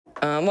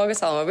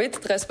მოგესალმებით,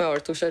 დღეს მე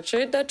ვარ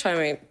თუშეთში და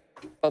ჩემი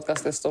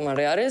პოდკასტის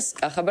სტუმარი არის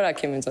კახაბერ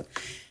აქიმიძე.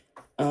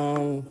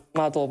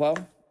 მადლობა,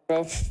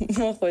 რომ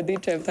მოხვედი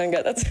ჩემთან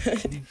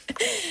გადაცემით.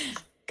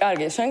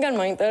 კარგი, შენგან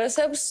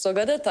მაინტერესებს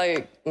ზოგადად აი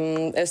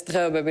ეს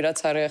დღეობები რაც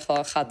არის ახლა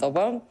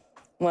ხატობა,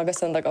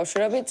 მაგასთან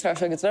დაკავშირებით, რა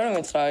შეგიძლია რომ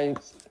მითხრა აი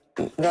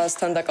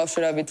რასთან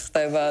დაკავშირებით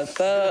ხდება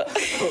და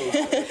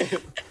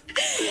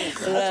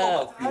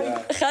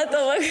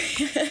ხატობა.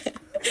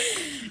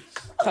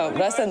 ხო,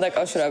 რასთან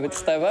დაკავშირებით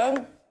ხდება?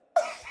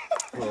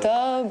 და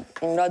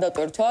რა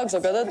დატვირთვა აქვს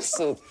ზოგადად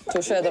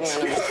თუში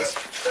ადამიანებისთვის.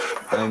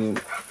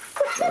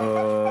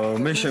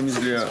 მე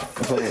შემიძლია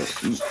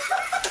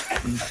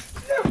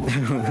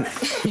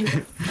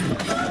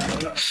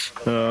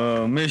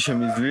მე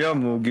შემიძლია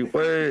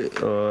მოგიყვე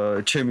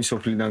ჩემი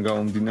სოფლიდან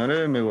გამომდინარე,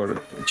 მე ვარ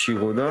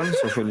ჩიღოდან,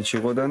 სოფელი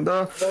ჩიღოდან და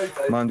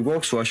მან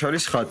გვაქვს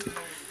ვაშარის ხატი.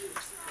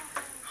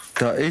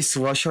 და ეს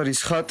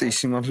ვაშარის ხატი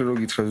სიმართლე რო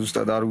გითხრა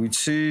ზუსტად არ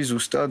ვიცი,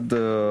 ზუსტად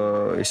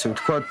ესე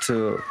ვთქვათ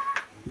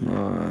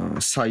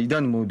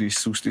საიდან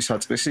მოდის ზუსტი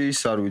საწყისი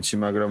ის არ ვიცი,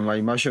 მაგრამ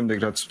აი მას შემდეგ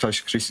რაც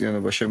მთაში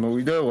ქრისტიანობა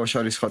შემოვიდა,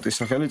 ვაშარის ხატის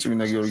სახელი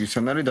წმინდა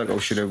გიორგისთან არის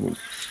დაკავშირებული.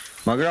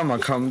 მაგრამ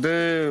აქამდე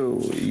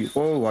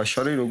იყო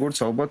ვაშარი როგორც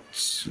ალბათ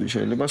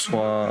შეიძლება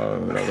სხვა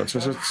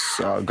რაღაცასაც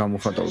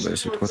გამოხატავდა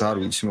ესე ვთქვათ, არ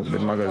ვიცი,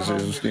 მოკლედ მაგაზე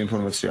ზუსტი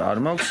ინფორმაცია არ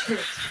მაქვს.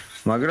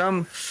 მაგრამ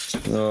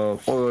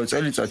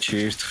წელიწადში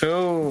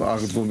ერთხელ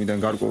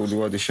აღდგომიდან გარკვეული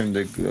ვადის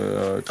შემდეგ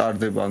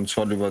ტარდება ან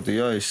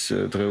ცვალებადია ეს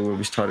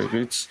დღეობების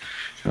თარიღიც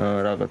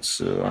რაღაც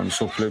ან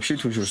სოფლებში,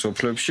 თუშურ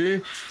სოფლებში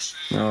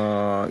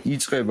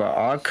იწყება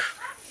აქ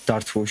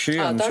დართვოში,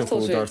 ან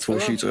სოფელ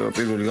დართვოში იწყება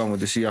პირველი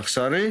გამოდის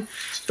იახსარი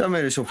და მე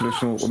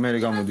სოფლებში მე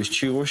გამოდის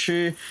ჩიღოში,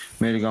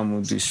 მე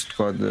გამოდის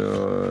თქვა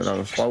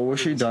რაღაც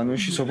ყავოში,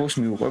 დანოში სოფელს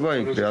მიუყვება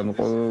ეგრე, ანუ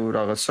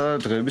რაღაცა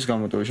დღეების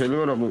გამოტოვა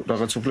შეიძლება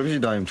რაღაც სოფლებში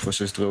დაემთხოს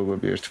ეს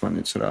დღეობები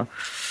ერთმანეთს რა.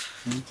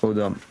 ხო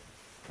და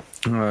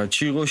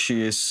ჩიღოში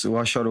ეს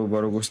ვაშარობა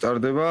როგორ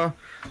სტარდება,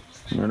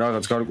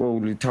 რაღაც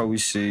გარკვეული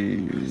თავისი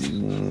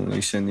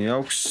ისენი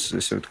აქვს,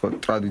 ესე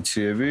ვთქვათ,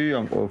 ტრადიციები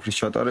ამ ყოველთვის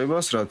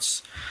ჩატარებას, რაც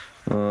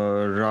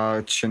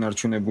რა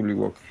შენარჩუნებული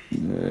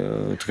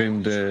გვაქვს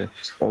დღემდე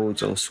ყოველ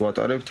წელს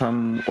ვატარებთ ამ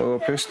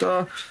ყველაფერს და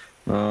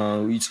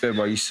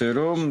იწყება ისე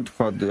რომ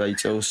თქვა აი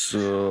წელს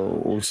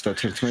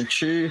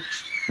 31-ში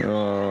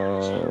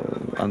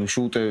ანუ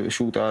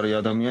შუტა არის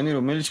ადამიანი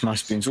რომელიც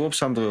მასპინძლობს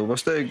ამ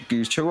დღეობას და ეგ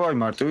ირჩევა აი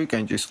მარტივი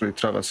კენჭისყრით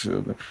რაღაც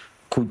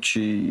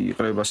ქუჩი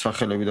იყრება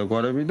სახელები და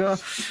გვარები და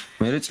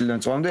მე წლიდან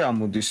წლამდე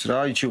ამოდის რა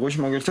აი ჩიღოში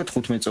მაგალითად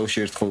 15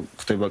 წელში ერთხელ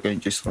ხდება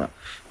კენჭისყრა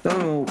და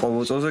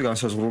ყოველ წელზე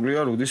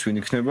განსაზღვრულია როდის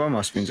ვინ იქნება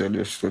მასპინძელი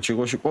ეს თქო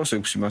ჩიღოში ყავს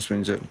 6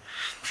 მასპინძელი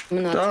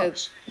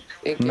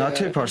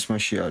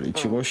ნათეფარსმაში არის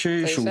ჩიღოში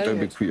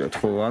შუტები ქვიათ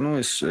ხო ანუ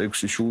ეს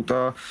 6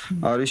 შუტა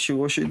არის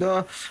ჩიღოში და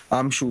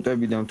ამ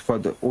შუტებიდან თქვა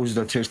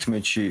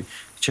 31-ში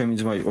ჩემი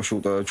ძმა იყო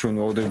შუტა და ჩვენ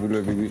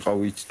ვალდებულები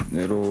ვიყავით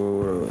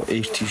რომ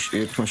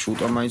ერთმა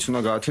შუტა მაინც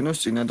უნდა გაათენოს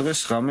წინა დღეს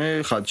ღამე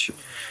ხატში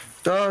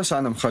და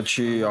სანამ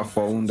ხატში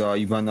ახლა უნდა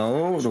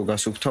იბანაო რომ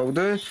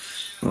გასუფთავდე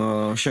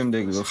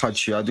შემდეგ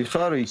ხატში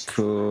ადიხარ იქ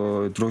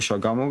დროშა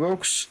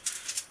გამოგაქვს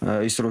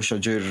ის დროშა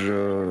ჯერ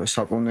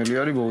საპონელი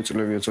არის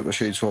ბოუწლებია ცოტა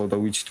შეიცვალა და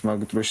ვიცით მაგ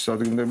დროშის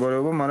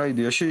ადგილმდებარეობა მაგრამ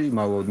იდეაში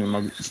მოვავდნენ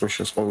მაგ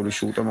დროშას ყოველი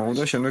შუტა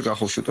მოვავდა შემდეგ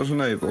ახალ შუტას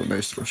უნდა ეპოვნა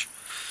ეს დროშა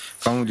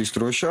გამოდის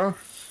დროშა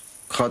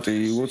ხატი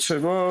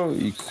ილოცება,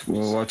 იქ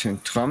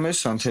ვათენთ ღამეს,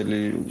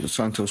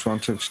 სანთელს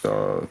ვანთებთ და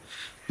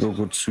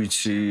როგორც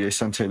ვიცი, ეს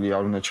სანთელი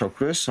არ უნდა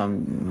ჩაქრეს ამ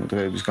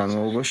დღეების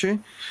განმავლობაში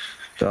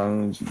და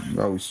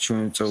რა ვიცი,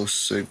 ჩვენ წელს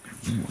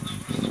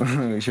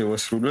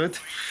შევასრულეთ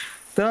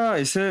და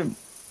ესე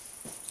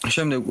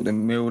შემდეგ უკვე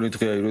მეორე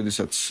დღე არის,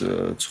 როდესაც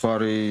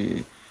ცხვარი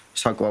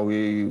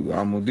საკვავი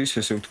ამოდის,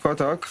 ესე ვთქვათ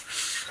აქ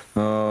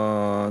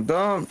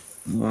და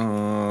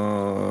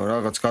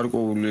რაღაც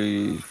გარკვეული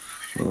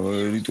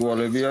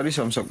რიტუალები არის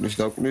სამსაკლის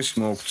დაკვლის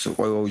მოაქვს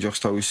ყველა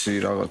ოჯახს თავისი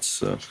რაღაც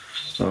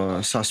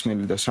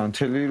სასმელი და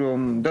სანთელი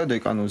რომ და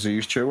დეკანოზი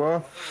ირჩევა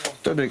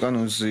და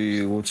დეკანოზი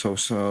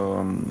ლოცავს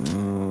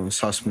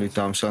სასმლით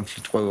და ამ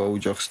სანთლით ყველა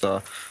ოჯახს და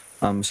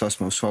ამ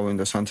სასმელს სვავენ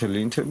და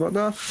სანთელი ინთება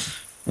და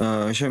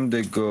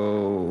შემდეგ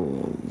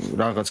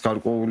რაღაც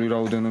გარკვეული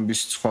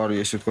რაოდენობის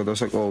ცხვარი ესე თქვა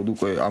დასაკავად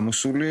უკვე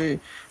ამოსული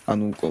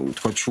ანუ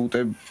თქვა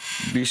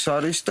შუტების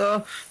არის და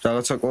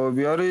რაღაც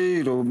საკვები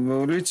არის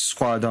რომელიც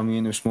სხვა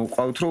ადამიანებს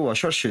მოყავთ რომ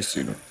ვაშარ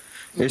შესწინო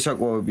ეს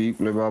საკვები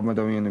იკვლება ამ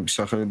ადამიანების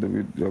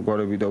სახელები და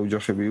გვარები და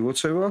ოჯახები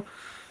ილოცება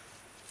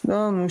და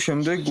ნუ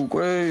შემდეგ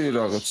უკვე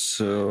რაღაც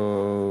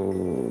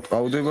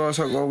ყავდება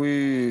საკვები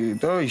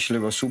და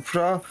იშლება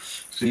სუფრა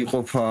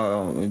იყოფა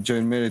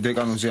ჯერ მე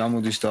დეკანოზე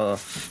ამოდის და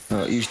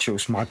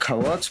ირჩევს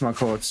მაქავაც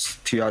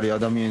თი არის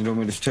ადამიანი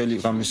რომელიც მთელი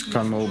ღამის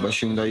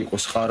განმავლობაში უნდა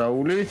იყოს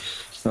ყარაული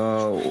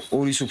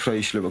ორი სუფრა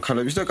იშლება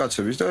ქალების და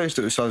კაცების და ეს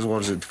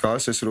საზღვარზე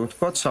დგას ეს რო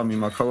ვთქვათ სამი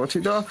მაქავათი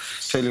და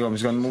მთელი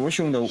ღამის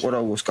განმავლობაში უნდა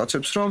უყურავოს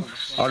კაცებს რომ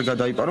არ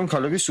გადაიპარონ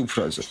ქალების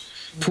სუფრაზე.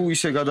 თუ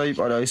ისე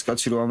გადაიპარა ეს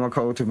კაცი რომ ამ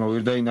მაქავათებმა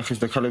ვერ დაინახეს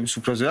და ქალების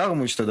სუფრაზე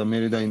აღმოჩნდა და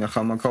მერე დაინახა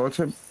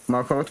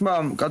მაქავათმა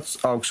ამ კაცს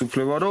აქვს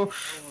უფლება რომ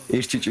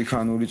ერთი ჭიქა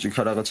ან ორი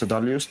ჭიქა რაღაცა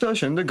დალიოს და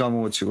შემდეგ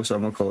გამოუციღოს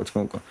ამ მაქავათმა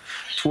უკან.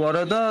 თუ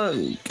არა და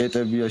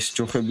კეტები ეს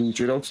ჯოხები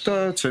უჭირავთ და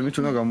ცემით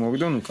უნდა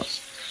გამოვაგდონ უკან.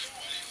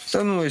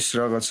 და ნუ ეს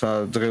რაღაცა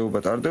დღეობა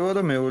ტარდება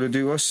და მეორე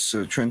დივას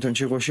ჩვენთან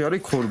ჩიღოში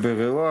არის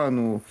ქორბეღევა,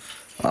 ანუ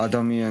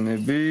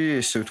ადამიანები,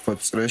 ესე ვთქვათ,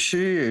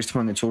 წრეში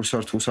ერთმანეთს ორ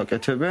სართულს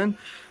აკეთებენ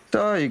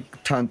და იქ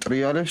თან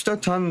ტრიალებს და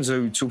თან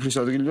ზევით სუფრის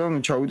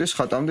ადგილიდან ჩავიდეს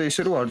ხატამდე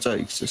ისე რომ არ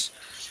წაიქცეს.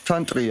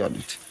 თან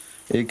ტრიალით.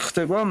 ეგ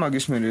ხდება,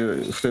 მაგის მერე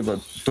ხდება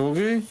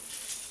დოღი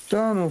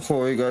და ნუ ხო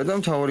ეგაა და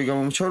მთავარი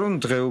გამომჩა რომ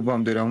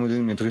დღეობამდე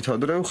რამოდენიმე დღით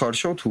ადრე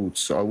ხარშავთ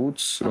აუც,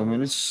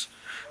 რომელიც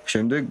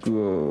შემდეგ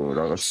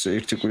რაღაც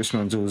ერთი კვირის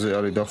მანძილზე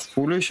არის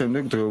დახფული,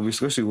 შემდეგ დღეობის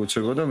დღეს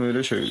იგოცება და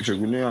მერე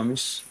შეგვიძლია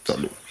ამის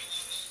დალევა.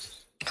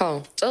 ხო,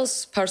 წელს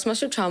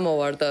ფარსმაში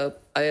ჩამოვარდა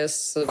აი ეს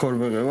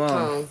ქორბეღევა.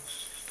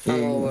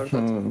 ჩამოვარდა.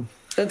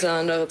 და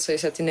ძალიან რაღაცა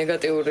ისეთი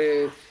ნეგატიური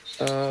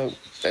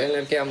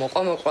ენერგია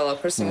მოყვა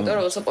ყველაფერს, იმიტომ რომ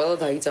რაღაცა ყველა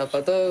დაიძაბა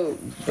და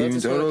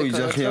იმიტომ რომ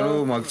იძახია რომ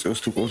მაგწევს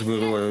თუ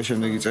ქორბეღევა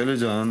შემდეგი წელი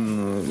ძალიან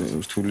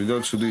რთული და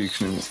ცუდი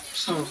იქნება.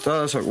 და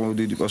საკმაოდ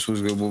დიდი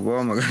პასუხისმგებლობა,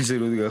 მაგაზე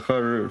როდი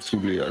გახარ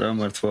რთულია რა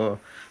მართლა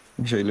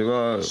შეიძლება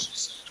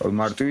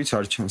მარტივიც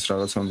არ ჩანს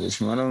რაღაც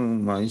ამბავში, მაგრამ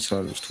მაინც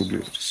არ რთული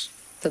არის.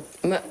 და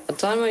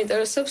ძალიან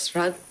მაინტერესებს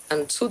რა ან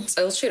ცუდ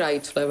წელში რა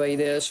ითვლება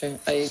იდეაში.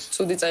 აი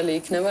ცუდი წელი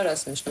იქნება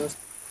რას ნიშნავს?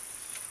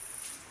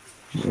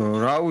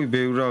 რავი,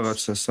 ბევრ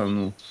რაღაცას,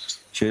 ანუ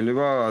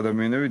შეიძლება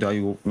ადამიანები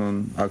დაიღუპნონ,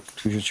 აქ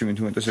თუშეთში მით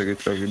უმეტეს ეგეთ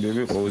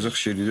ტრაგედიები ყველაზე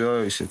ხშირი და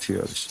ისეთი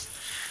არის.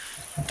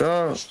 და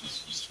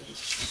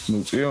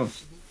ნუწიო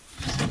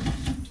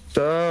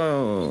და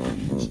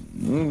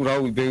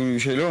რავი, ბევრი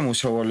შეიძლება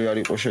მოსავალი არ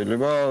იყოს,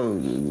 შეიძლება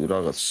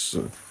რაღაც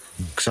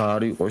გზა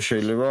არ იყოს,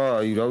 შეიძლება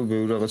აი რავი,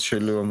 ბევრი რაღაც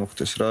შეიძლება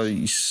მოხდეს რა,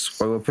 ის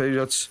ყველაფერი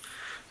რაც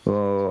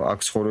აქ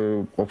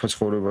ყოფა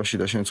ცხოვრებაში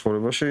და შენ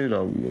ცხოვრებაში,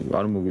 რავი,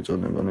 არ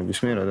მოგეწონება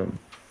ნებისმიერ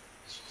ადამიანს.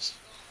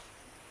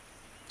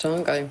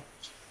 ძალიან კაი.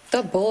 და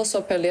ბოლო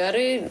სოფელი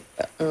არის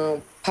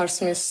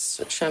ფარსმის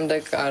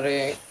შემდეგ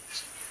არის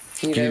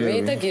გირევი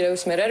და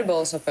გირევის მერე არის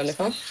ბოლო სოფელი,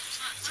 ხო?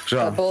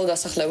 რა? ბოლო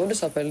დასახლებული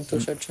სოფელი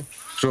თუშეთში.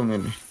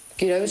 რომელი?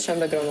 გირევის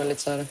შემდეგ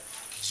რომელიც არის.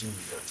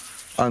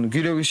 ანუ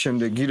გირევის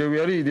შემდეგ გირევი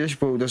არის იდეაში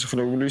ბოლო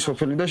დასახლებული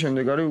სოფელი და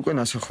შემდეგ არის უკვე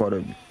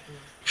ნასახვარები.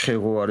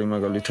 ხეღო არის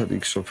მაგალითად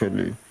იქ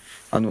სოფელი.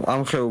 ანუ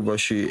ამ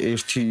ხეობაში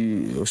ერთი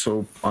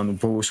ანუ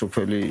ბოლო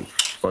სოფელი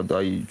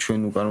აი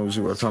ჩვენ უკან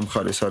ვზივართ ამ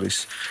ხარეს არის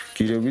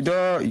გირევი და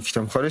იქით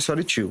ამ ხარეს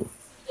არის ჩიღო.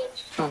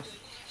 ხო.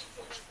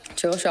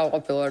 ჩიღოში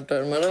ავყოფილ ვარ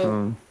ჯერ,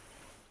 მაგრამ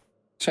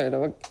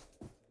შეიძლება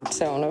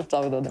საუნებს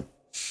დავდოდე.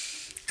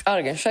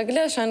 კარგი,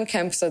 შეგიძლია შენ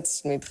კემპსაც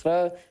მითხრა,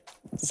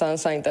 ძალიან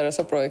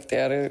საინტერესო პროექტი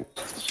არის.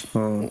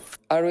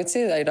 არ ვიცი,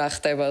 აი რა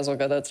ხდება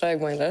ზოგადად რა, ეგ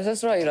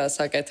მაინტერესებს, რა რას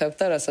აკეთებ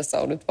და რას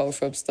ასწავლით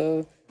ბავშვებს და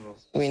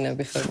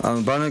ვინები ხარ? ანუ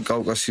ბანაკ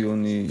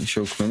კავკასიონი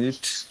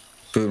შევქმნით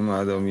ბევრმა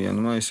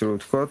ადამიანმა, ისე რომ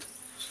ვთქვათ.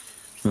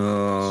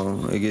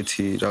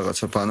 ეგეთი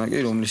რაღაცა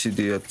ბანაკი, რომლის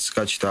იდეაც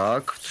გაჩნდა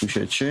აქ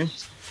თუშეთში.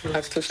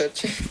 აქ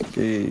თუშეთში.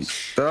 კი,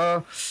 და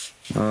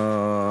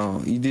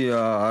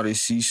იდეა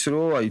არის ის,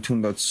 რომ აი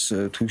თუნდაც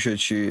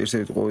თუშეთში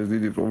ერთ-ერთი ყველაზე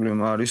დიდი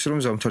პრობლემა არის, რომ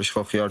ზამთარში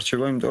ხალხი არ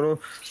რჩება, იმიტომ რომ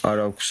არ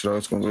აქვს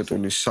რაღაც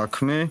კონკრეტული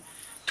საქმე,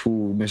 თუ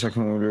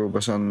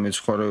მესაქონლეობას ან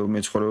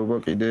მეცხოვრეობა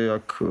კიდე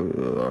აქ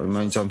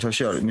მაინც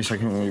ზამთარში არის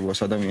მესაქონლეობას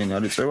ადამიანი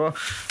არ იწევა,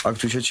 აქ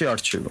თუშეთში არ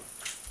რჩება.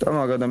 და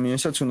მაგ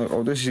ადამიანსაც უნდა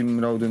ყავდეს იმ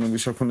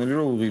რაოდენობის საქონელი,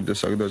 რომ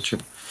უღირდეს აქ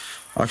დარჩენ.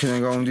 აქედან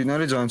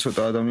გამომდინარე ძალიან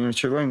ცოტა ადამიანი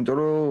რჩება, იმიტომ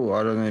რომ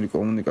არანაირი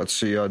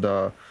კომუნიკაცია და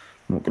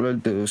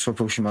მოკლედ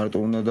სოფელში მარტო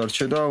უნდა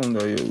დარჩე და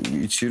უნდა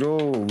იცი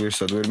რომ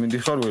ვერსად ვერ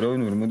მიდიხარ,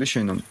 ვერავინ ვერ მოდის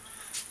შენამდე.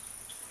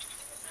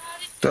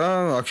 და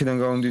აქედან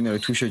გამომდინარე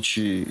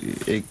თუშეთში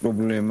ეგ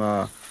პრობლემა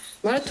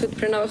მაგრამ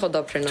თვითმფრინავი ხო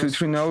დაფრინავს?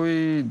 თვითმფრინავი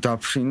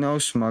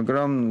დაფრინავს,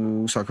 მაგრამ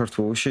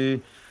საქართველოში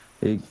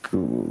ეგ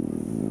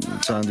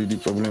ძალიან დიდი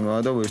პრობლემაა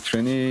და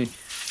ვერცფრენი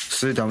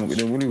ზე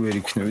დამოკიდებული ვერ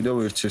იქნები და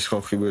ვერც ეს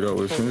ხალხი ვერა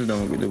ვერცფრენზე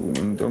დამოკიდებული.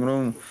 იმიტომ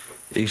რომ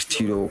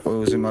ერთი რომ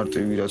ყველაზე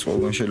მარტივი რაც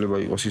ყველგან შეიძლება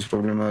იყოს ის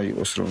პრობლემა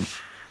იყოს რომ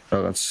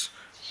რაღაც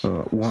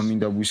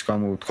უამინდაბვის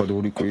გამო თქვა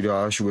ორი კვირა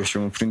შუა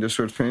შემოფრინდეს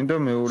ვერცფრენი და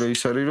მეორე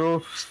ის არის რომ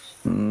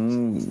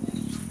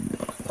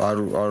არ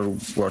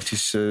ვართ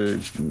ის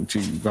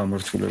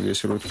გამართულები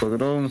ესე რომ თქვა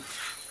რომ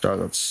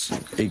რაღაც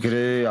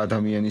ეგრე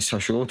ადამიანის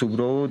საშუალოდ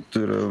უბრალოდ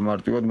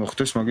მარტივად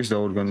მოხდეს მაგის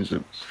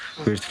დაორგანიზება.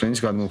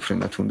 ვერცფრენის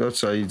გადმოფრენა თუნდაც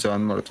აი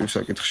ძალიან მარტივ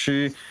საკითხში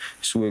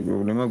სულ ეგ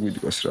პრობლემა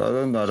გვიდგას რა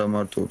და არა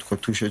მარტო თქვა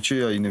თუშეთში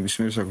აი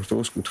ნებისმიერ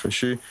საქართველოს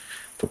კუთხეში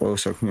და ყოველ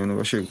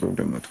საქმიანობაში ეგ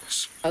პრობლემა დგას.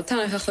 თან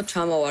ახლა ხო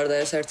ჩამოვარდა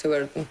ეს ერთი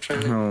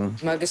ვერცფრენი.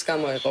 მაგის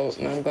გამო იყო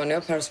მე მგონია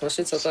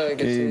ფარსმაში ცოტა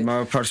ეგეთი.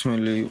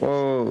 ფარსმელი იყო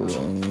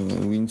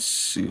ვინც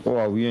იყო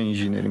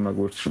ავიაინჟინერი მაგ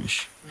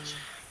ვერცფრენში.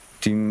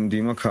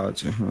 დიმა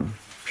ქააძე.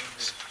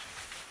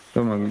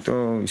 და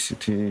მაგიტო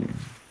ისეთი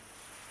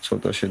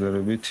ცოტა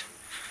შედარებით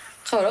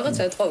ხო, რაღაც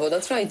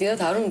ეთყობოდათ, რა იდეად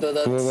არ უნდათ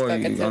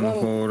გაკეთება.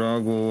 ხო, რა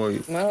გოვაი.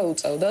 მაგრამ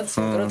უწევდათ,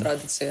 იმიტომ რომ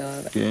ტრადიცია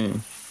არის. კი.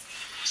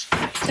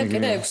 და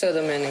კიდე 6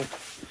 ადამიანი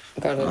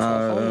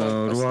გარდაიცვალა.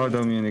 8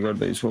 ადამიანი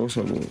გარდაიცვალა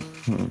საბოლოოდ.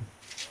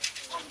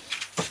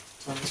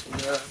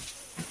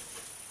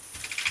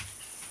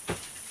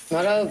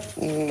 მაგრამ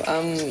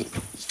ამ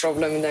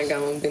პრობლემიდან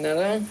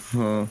გამომდინარე,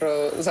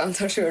 რომ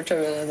ზამთარში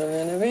ვერჩებიან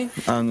ადამიანები.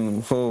 ანუ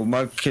ხო,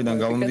 მაგქიდან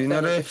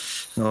გამომდინარე,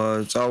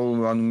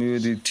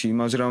 მივედით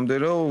იმაზრამდე,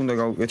 რომ უნდა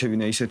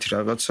გავუკეთებინა ისეთი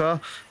რაღაცა,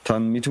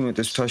 თან მით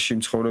უმეტეს მთაში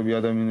მცხოვრები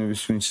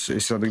ადამიანების, ვინც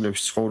ეს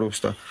ადგილებში ცხოვრობს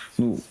და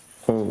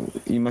ხო,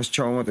 იმას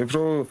ჩავამატებ,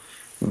 რომ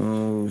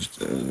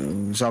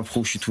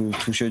ზაფხულში თუ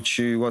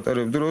თუშეთში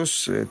ვატარებ დროს,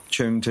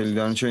 ჩემი მთელი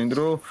დანარჩენი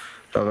დრო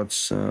რაღაც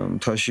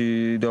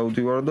მთაში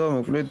დავდივარ და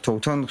მოკლედ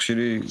თოვთან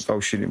ხშირი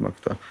კავშირი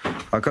მაქვს და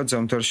აქაც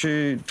ზამთარში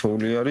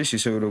თოვლი არის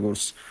ისევე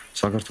როგორც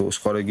საქართველოს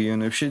სხვა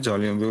რეგიონებში,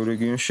 ძალიან ბევრ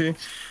რეგიონში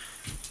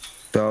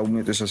და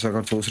უმეტესად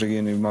საქართველოს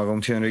რეგიონი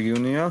მაღალმთიანი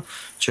რეგიონია.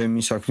 ჩემი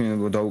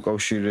საქმიანობა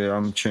დაუკავშირე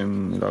ამ ჩემ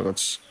რაღაც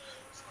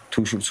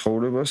თუშურ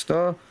ცხოვრებას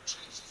და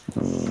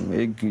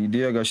ეგ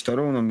იდეა გაჩნდა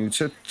რომ უნდა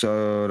მივცეთ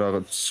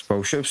რაღაც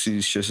ბავშვებს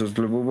ის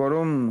შესაძლებლობა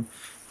რომ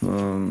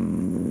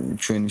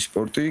ჩვენი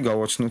სპორტი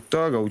გავაცნოთ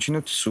და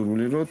გავუჩინოთ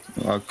სურვილი რომ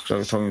აქ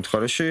თავი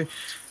მხარეში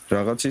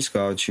რაღაც ის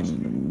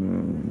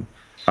გააჩინონ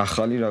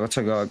ახალი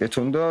რაღაცა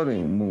გააკეთონ და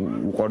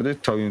უყვარდეთ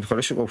თავი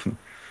მხარეში ყოფნა.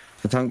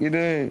 თან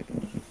კიდე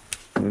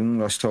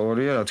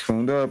რასთავარია რა თქმა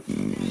უნდა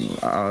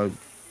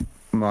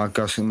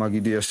მაგ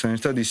იდეასთან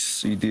ერთად ის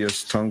იდეას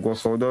თან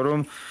გვახავდა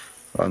რომ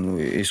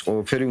ანუ ეს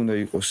ყველაფერი უნდა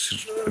იყოს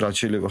რაც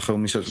შეიძლება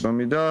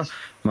ხელმისაწვდომი და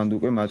მანდ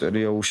უკვე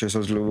მატერიალურ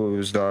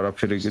შესაძლებლობებს და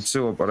არაფერი ეგეთზე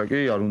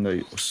ლაპარაკი არ უნდა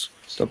იყოს.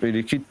 და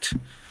პირიქით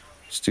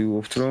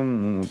ვცდილობთ რომ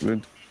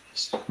მოკლედ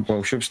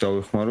ბავშვებს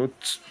დავეხმაროთ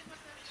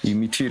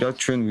იმითი რაც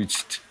ჩვენ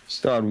ვიცით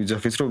და არ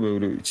ვიძახით რომ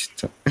ბევრი ვიცით.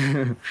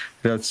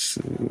 რაც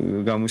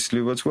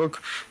გამოსილებაც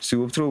გვაქვს,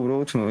 ვცდილობთ რომ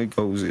უბრალოდ მაგ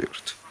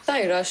გაუზიაროთ. და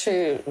რაში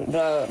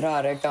რა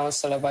არის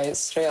გამოსილება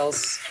ის რეალს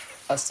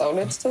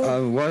ასწავლეთ თუ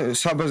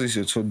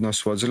საბაზისო ცოდნას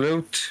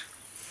ვაძლევთ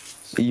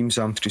იმ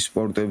ზამთრის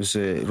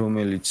სპორტებზე,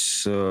 რომელიც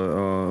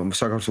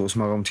საქართველოს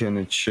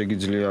მაღალმთიანეთში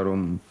შეგიძლია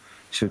რომ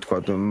ისე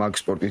ვთქვათ, მაგ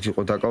სპორტით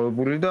იყო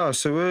დაკავებული და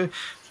ასევე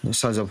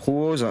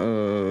საზაფხულო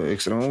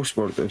ექსტრემალურ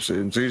სპორტებზე.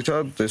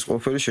 ძირითადად ეს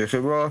ყველაფერი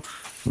შეეხება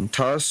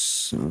მთას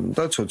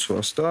და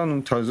ცოცვას და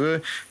მთაზე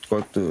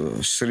ვთქვათ,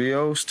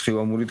 სრიალს,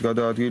 თხილამურით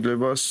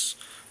გადაადგილებას,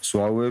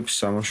 ზვავებს,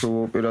 სამაშველო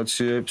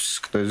ოპერაციებს,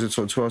 კლდეზე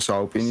ცოცვას,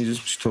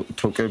 ალპინიზმს,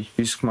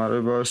 თოკების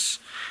ხმარებას,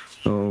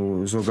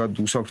 ზოგად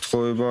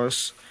უსაფრთხოებას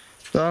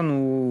და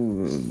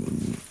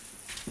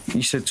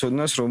ისეთ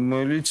ცოდნას,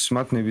 რომელიც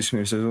მათ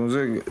ნებისმიერ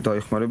სეზონზე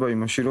დაეხმარება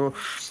იმაში, რომ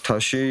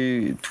მთაში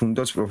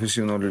თუნდაც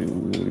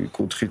პროფესიონალური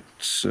კუთხით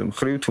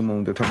მხრივ თუ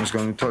მომდეთ ამის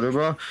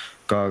განვითარება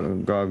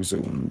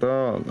გააგზავნონ და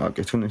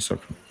აკეთონ ეს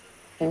საქმე.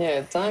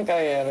 ძალიან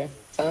კაი არის.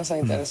 ძალიან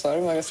საინტერესო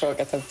არის მაგას რო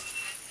აკეთებთ.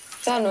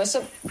 და ესე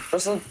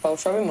პროსტ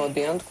ბავშვები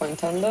მოდიან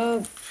თქვენთან და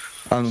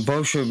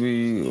ბავშვები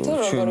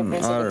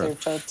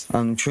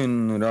ჩვენ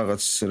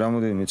რაღაც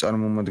რამოდენიმე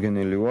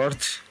წარმომადგენელი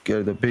ვართ, კი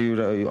არა და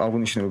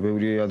აღნიშნე რომ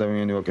ბევრი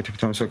ადამიანი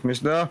ვაკეთებთ ამ საქმეს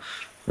და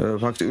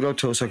ფაქტიურად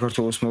თელ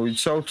საქართველოს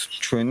მოვიცავთ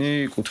ჩვენი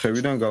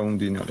კუთხებიდან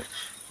გამომდინარე.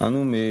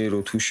 მე რო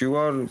თუში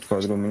ვარ, თქვა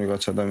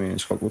რომელიღაც ადამიანი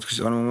სხვა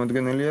კუთხის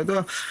წარმომადგენელია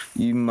და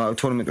იმ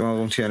 12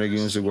 მაღალმთიან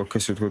რეგიონზე გვაქვს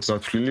ესე ვთქვათ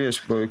გათვლილი ეს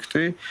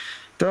პროექტი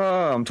და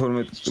ამ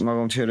 12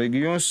 მაღალმთიან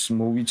რეგიონს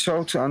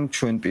მოვიცავთ, ან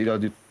ჩვენ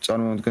პირადი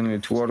წარმომადგენელი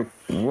თუ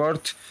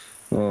ვართ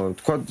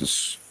თქვა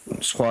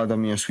სხვა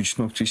ადამიანს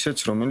ვიჩნობთ ისეც,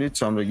 რომელიც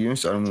ამ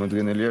რეგიონის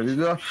წარმომადგენელი არის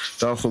და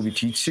დაახლოებით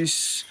იცის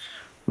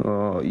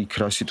იქ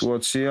რა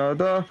სიტუაციაა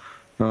და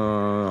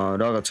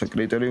რაღაცა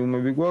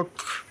კრიტერიუმები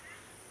გვაქვს,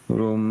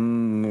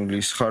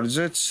 რომლის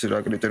ხარჯზეც რა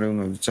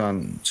კრიტერიუმები ძალიან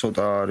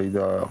ცოტა არის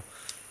და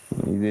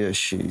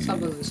იდეაში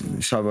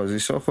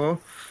საბაზისო ხო?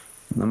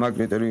 მაგ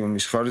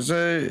კრიტერიუმის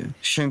ხარჯზე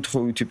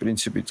შემთხვევითი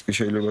პრინციპით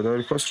შეიძლება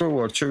დაირქვას, რომ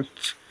ვარჩევთ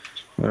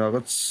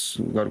რაღაც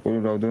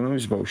გარკვეული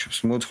რაოდენობის ბავშვებს.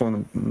 მოთხოვნა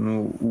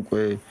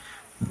უკვე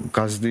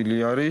გაზრდილი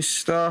არის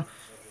და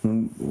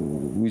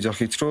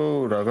ვიძახით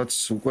რომ რაღაც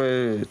უკვე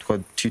თქვა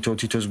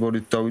თითო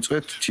ზბორით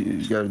დავიწყეთ,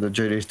 და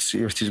ჯერ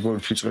ერთი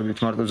ზბორით ვიწყებდით,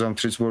 მარტო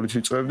ზამთრის ზბორით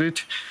ვიწყებდით,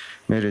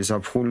 მერე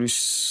ზაფხულის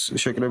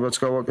შეკრებაც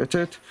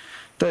გავაკეთეთ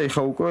და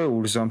ეხა უკვე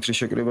ორ ზამთრის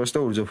შეკრებას და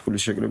ორ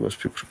ზაფხულის შეკრებას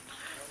ვფიქრობთ.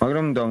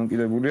 მაგრამ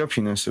დამოკიდებულია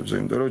ფინანსებზე,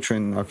 იმიტომ რომ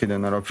ჩვენ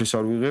აქედან არაფერს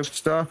არ ვიღებთ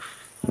და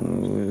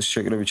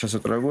შეკრების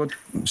ჩასატარებლად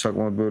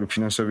საკმაოდ ბევრი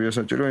ფინანსებია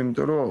საჭირო,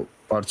 იმიტომ რომ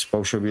არც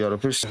ბავშვები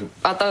არაფერს.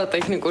 პატარა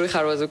ტექნიკური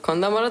ხარვაზე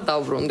გქონდა, მაგრამ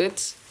დავბრუნდით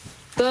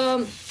და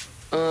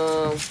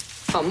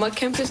მაგ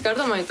კემპის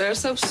გარდა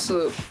მაინტერესებს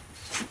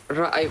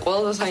აი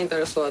ყველა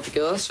საინტერესო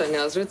ადგილას შენი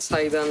აზრით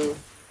საიდან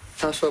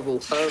დაშვებულ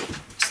ხარ?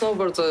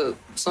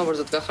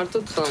 სნოუბორდზე გახართ თუ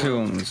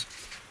თხილამურზე?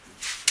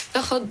 და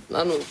ხო,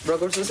 ანუ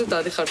როგორც ვთქვი,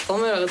 დადიხარ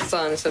ხოლმე რაღაც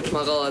ძალიან ისეთ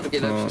მაღალ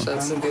ადგილებში,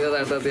 სადაც დიდად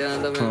არ დადიან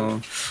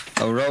ადამიანები.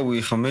 რა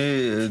ვიხა, მე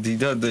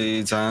დიდად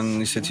ძალიან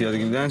ისეთი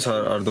ადგილიდან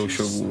არ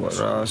დავშოგულა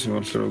რა,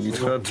 სიმართლე რომ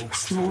გითხრათ.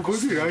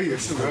 მოგოდი რა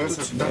ის რა.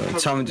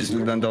 13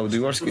 წლიდან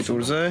დავდივარ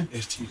სკიტურზე.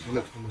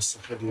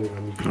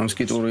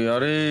 სკიტური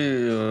არის,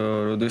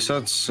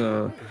 როდესაც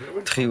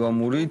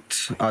თხილამურით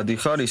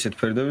ადიხარ ისეთ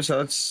ფერდები,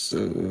 სადაც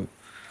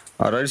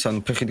არ არის, ანუ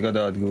ფეხით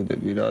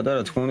გადაადგილდები რა და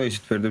რა თქმა უნდა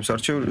ისეთ ფერდებს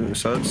არჩევ,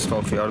 სადაც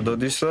ხალხი არ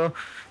დადის და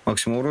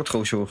მაქსიმალურად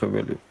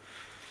ხელშეუხებელი.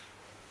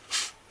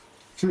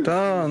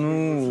 და ნუ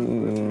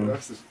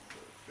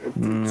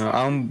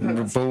ამ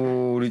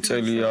ბოლო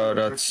წელია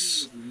რაც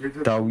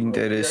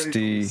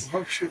დავინტერესდი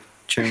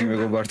ჩემი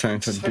მეგობართან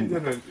ერთად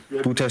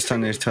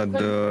ბუთასთან ერთად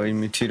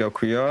იმითი რა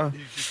ქვია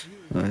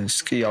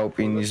სკი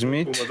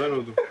ალპინიზმით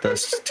და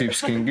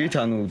სტრიპსკინგით,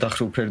 ანუ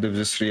დახრილ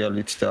ფერდებზე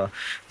სრიალით და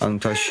ანუ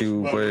თაში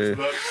უკვე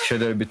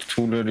შედარებით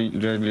რთულ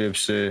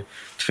რელიეფზე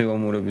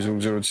თხილამურების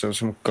ზურგზე როდესაც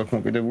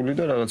გაკმოკიდებული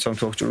და რაღაც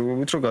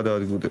სამთვალჭრუებით რომ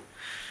გადაადგილდები.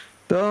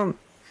 და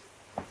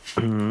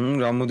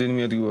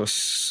რამოდენიმე ადგილას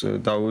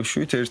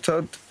დავეშვით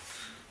ერთად,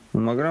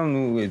 მაგრამ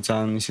ნუ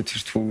ძალიან ისეთი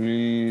რთული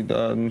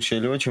და ნუ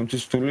შეიძლება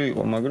ჩემთვის რთული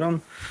იყო, მაგრამ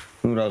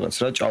ნუ რაღაც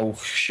რა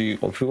ჭაუხში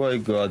ყოფილა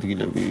ეგ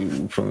ადგილები,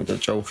 უფრო მეტად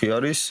ჭაუხი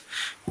არის,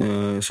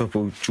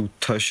 სოფელ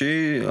ჯუთაში,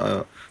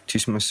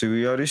 თის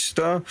მასივი არის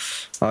და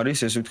არის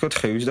ესე ვთქვათ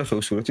ხევის და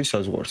ხევსურეთის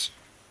საზღვარზე.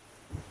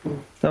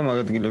 და მაგ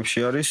ადგილებში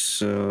არის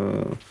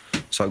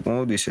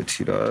საკმაოდ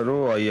ისეთი რა,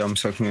 რომ აი ამ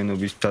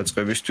საქმიანობის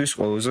დაწყებისთვის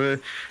ყველაზე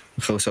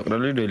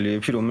ხელსაყრელი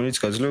რელიეფი, რომელიც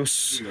გაძლევს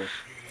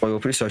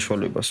ყველაფრის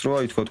საშუალებას, რომ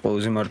აი თქვა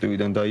ყველაზე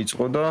მარტივიდან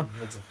დაიწყო და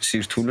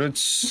სირთულეც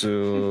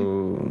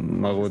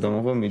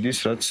მაღლა მიდის,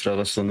 რაც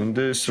რაღაც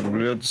დონემდე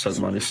სრულიად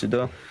საკმარისი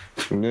და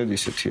სრულიად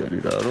ისეთი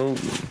არის რა, რომ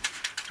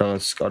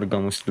რაღაც კარგ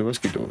გამოცდილებას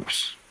გიტოვებს.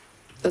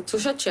 და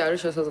თუშეთში არის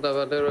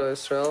შესაძლებელი რომ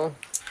ეს რა?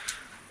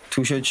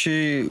 თუშეთში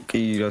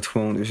კი რა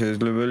თქმა უნდა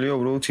შესაძლებელია,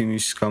 უბრალოდ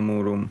იმის გამო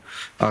რომ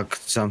აქ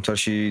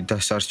ზამთარში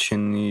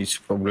დასარჩენის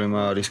პრობლემა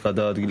არის,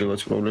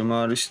 გადაადგილებაც პრობლემა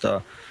არის და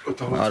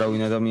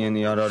არავინ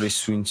ადამიანი არ არის,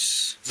 ვინც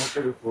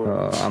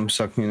ამ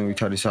საქმიანობით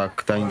არის აქ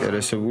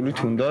დაინტერესებული,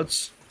 თუნდაც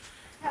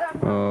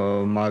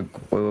მაგ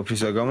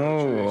ყველაფრისა გამო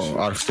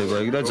არ ხდება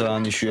ეგ და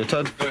ძალიან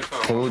იშვიათად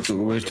მხოლოდ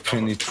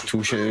ერთფრენით თუ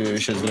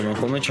შეიძლება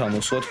ხოლმე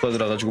ჩამოსვა თქვა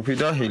რაღაც ჯგუფი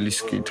და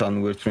ჰელისკით, ანუ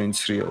ერთფრენით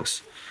სრიალს.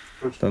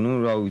 და ნუ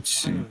რა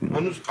ვიცი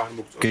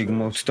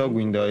გეგმავთ და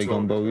გვინდა ეგ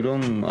ამბავი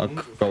რომ აქ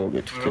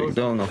გავაკეთოთ ეგ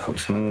და ვნახოთ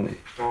ნუ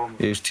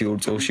 1-2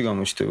 წელში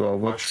გამოჩნდება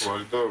ალბათ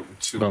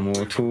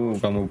გამოვა თუ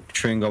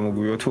ჩვენ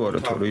გამოგვივა თუ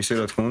არა თორე ისე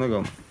რა თქმა უნდა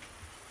გამო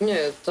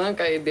ძალიან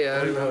კაი იდეა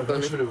არის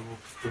მგონი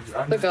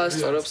და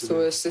გასწორებს თუ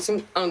ეს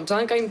ანუ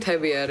ძალიან კაი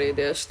მთები არის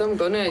იდეაში და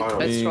მგონი აი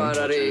დღეს რა არ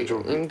არის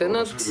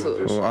იმდენად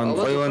ანუ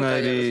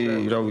ყველანაირი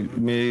რა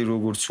მე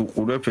როგორც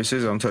უყურებ ესე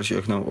ზამთარში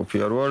აქ ნამყოფი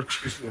არ ვარ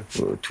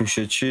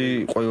თუშეთში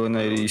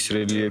ყველანაირი ის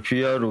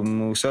რელიეფია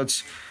რომელსაც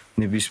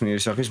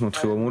ნებისმიერი სახის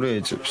მოთხილამურე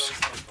ეძებს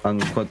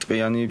ანუ თქვა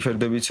ტყიანი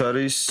ფერდებიც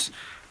არის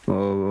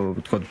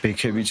თქვა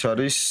ბექებიც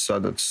არის,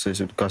 სადაც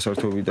ესე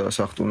გასართობი და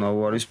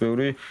სახტუნავო არის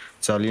ბევრი,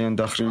 ძალიან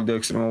დახრილი და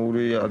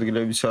ექსტრემალური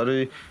ადგილებიც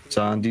არის,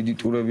 ძალიან დიდი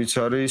ტურებიც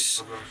არის,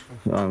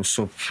 ანუ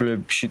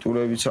სოფლებში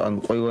ტურებიც, ანუ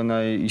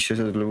ყველანაირი ის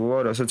შესაძლებელია,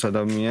 რასაც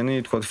ადამიანი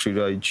თქვა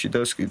ფრირაიდში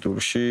და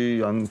სკიტურში,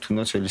 ანუ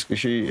თუნდაც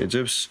ელისკიში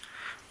ეძებს,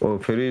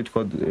 ყველაფერი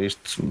თქვა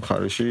ერთ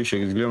მხარეში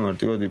შეგიძლია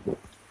მარტივად იყო.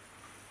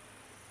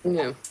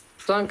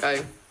 ძალიან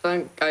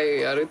კაი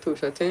არის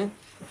თუშეთი.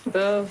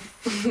 და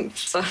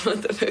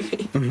წარმატებები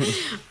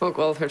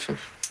მოყოლფერში.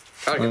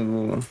 კარგი.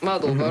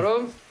 მადლობა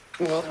რომ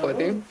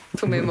მოხვედი.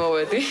 თუ მე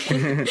მოვედი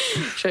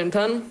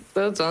შენთან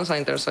და ძალიან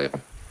საინტერესო იყო.